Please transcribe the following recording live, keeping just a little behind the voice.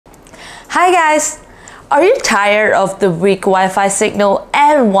Hi guys! Are you tired of the weak Wi-Fi signal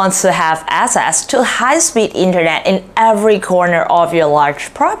and want to have access to high-speed internet in every corner of your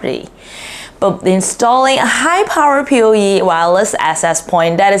large property? But installing a high-power PoE wireless access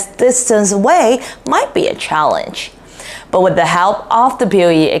point that is distance away might be a challenge. But with the help of the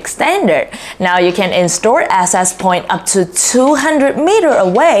PoE Extender, now you can install access point up to 200 meters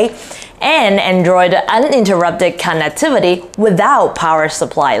away and enjoy the uninterrupted connectivity without power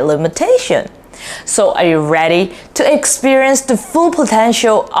supply limitation. So are you ready to experience the full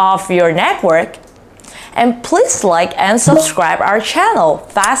potential of your network? And please like and subscribe our channel,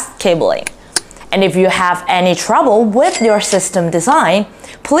 FASTCABLING. And if you have any trouble with your system design,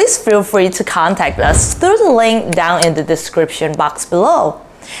 please feel free to contact us through the link down in the description box below.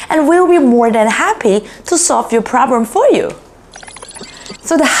 And we'll be more than happy to solve your problem for you.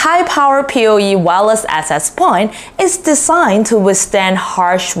 So the High Power PoE wireless access point is designed to withstand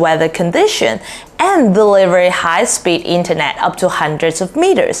harsh weather conditions and deliver high-speed internet up to hundreds of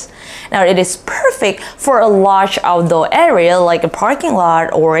meters. Now it is perfect for a large outdoor area like a parking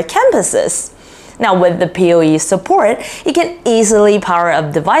lot or campuses. Now with the PoE support, you can easily power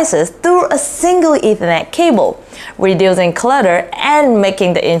up devices through a single Ethernet cable, reducing clutter and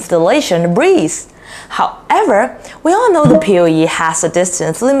making the installation a breeze. However, we all know the PoE has a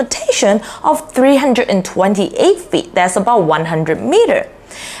distance limitation of 328 feet, that's about 100 meters.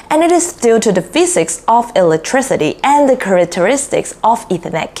 And it is due to the physics of electricity and the characteristics of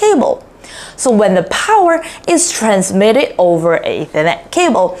Ethernet cable. So when the power is transmitted over an Ethernet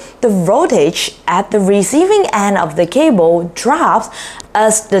cable, the voltage at the receiving end of the cable drops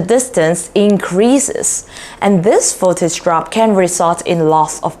as the distance increases. And this voltage drop can result in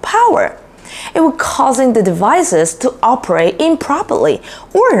loss of power. It will causing the devices to operate improperly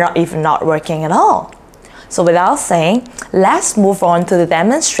or not working at all. So without saying, let's move on to the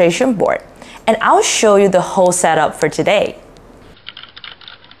demonstration board and I'll show you the whole setup for today.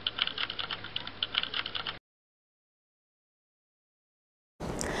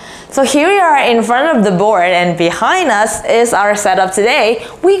 So here we are in front of the board and behind us is our setup today.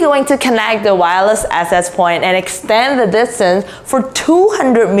 We're going to connect the wireless access point and extend the distance for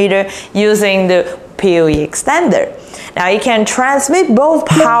 200 meters using the PoE Extender. Now you can transmit both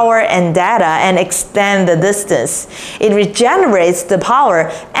power and data and extend the distance. It regenerates the power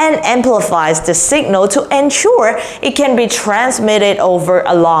and amplifies the signal to ensure it can be transmitted over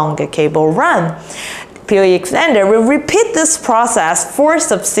a longer cable run. PoE Extender will repeat this process for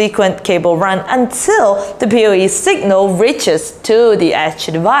subsequent cable run until the PoE signal reaches to the edge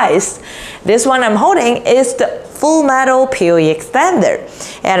device. This one I'm holding is the full metal PoE Extender.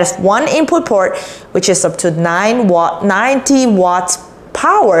 It has one input port which is up to 90 watts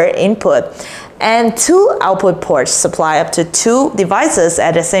power input and two output ports supply up to two devices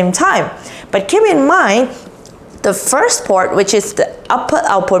at the same time. But keep in mind, the first port, which is the upper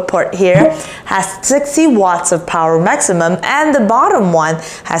output port here, has 60 watts of power maximum and the bottom one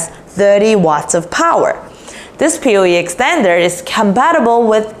has 30 watts of power. This PoE Extender is compatible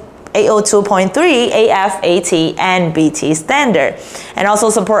with 802.3 AF, AT, and BT standard and also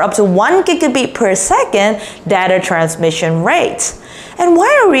support up to 1 gigabit per second data transmission rate. And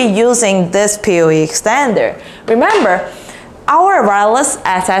why are we using this PoE Extender? Remember, our wireless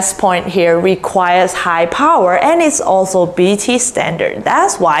access point here requires high power and it's also BT standard.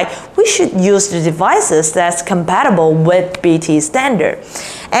 That's why we should use the devices that's compatible with BT standard.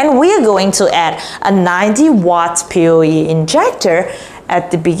 And we are going to add a 90 watts PoE injector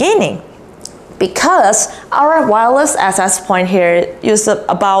at the beginning because our wireless access point here uses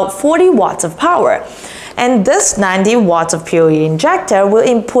about 40 watts of power. And this 90 watts of PoE injector will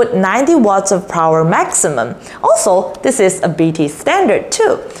input 90 watts of power maximum. Also, this is a BT standard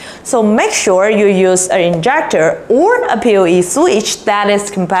too. So make sure you use an injector or a PoE switch that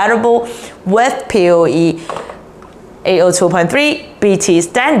is compatible with PoE 802.3 BT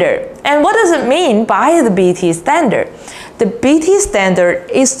standard. And what does it mean by the BT standard? The BT standard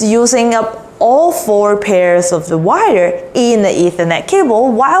is using up all four pairs of the wire in the Ethernet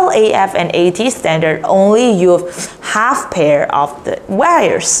cable, while AF and AT standard only use half pair of the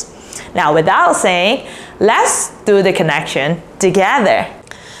wires. Now without saying, let's do the connection together.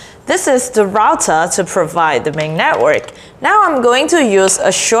 This is the router to provide the main network. Now I'm going to use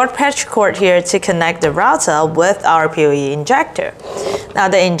a short patch cord here to connect the router with our PoE injector. Now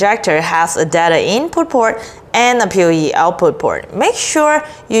the injector has a data input port and a PoE output port. Make sure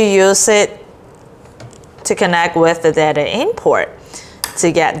you use it to connect with the data in port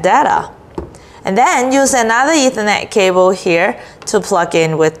to get data. And then use another Ethernet cable here to plug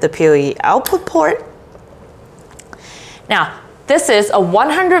in with the PoE output port. Now, this is a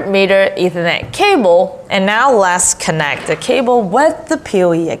 100-meter Ethernet cable, and now let's connect the cable with the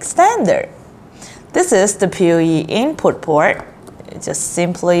PoE extender. This is the PoE input port. Just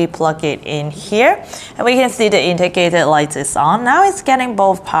simply plug it in here, and we can see the indicated light is on. Now it's getting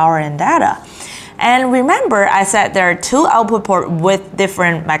both power and data. And remember, I said there are two output ports with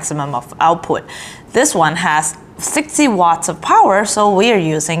different maximum of output. This one has 60 watts of power, so we are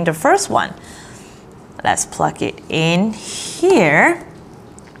using the first one. Let's plug it in here.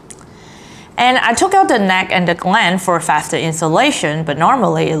 And I took out the neck and the gland for faster installation, but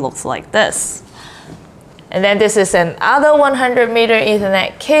normally it looks like this. And then this is another 100-meter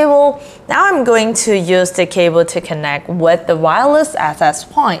Ethernet cable. Now I'm going to use the cable to connect with the wireless access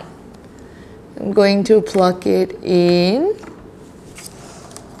point. I'm going to plug it in.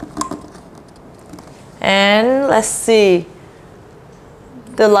 And let's see.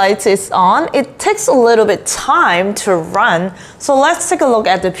 The light is on. It takes a little bit time to run, so let's take a look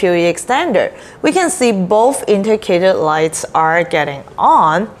at the PoE extender. We can see both indicated lights are getting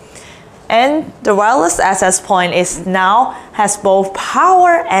on, and the wireless access point has both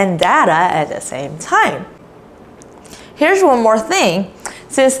power and data at the same time. Here's one more thing.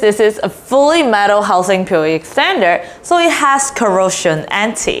 Since this is a fully metal housing PoE extender, so it has corrosion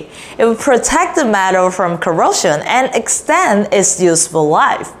anti. It will protect the metal from corrosion and extend its useful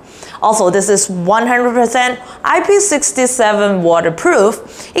life. Also, this is 100% IP67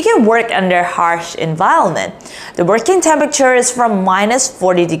 waterproof. It can work under harsh environment. The working temperature is from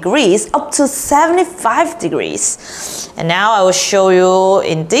 -40 degrees up to 75 degrees. And now I will show you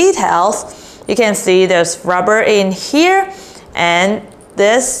in details. You can see there's rubber in here, and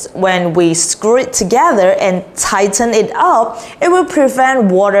this, when we screw it together and tighten it up, it will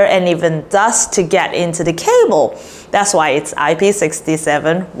prevent water and even dust to get into the cable. That's why it's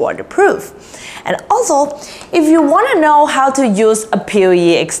IP67 waterproof. And also, if you want to know how to use a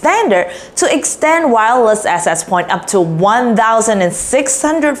PoE extender to extend wireless access point up to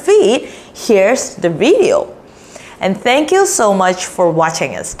 1,600 feet, here's the video. And thank you so much for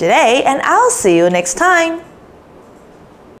watching us today, and I'll see you next time.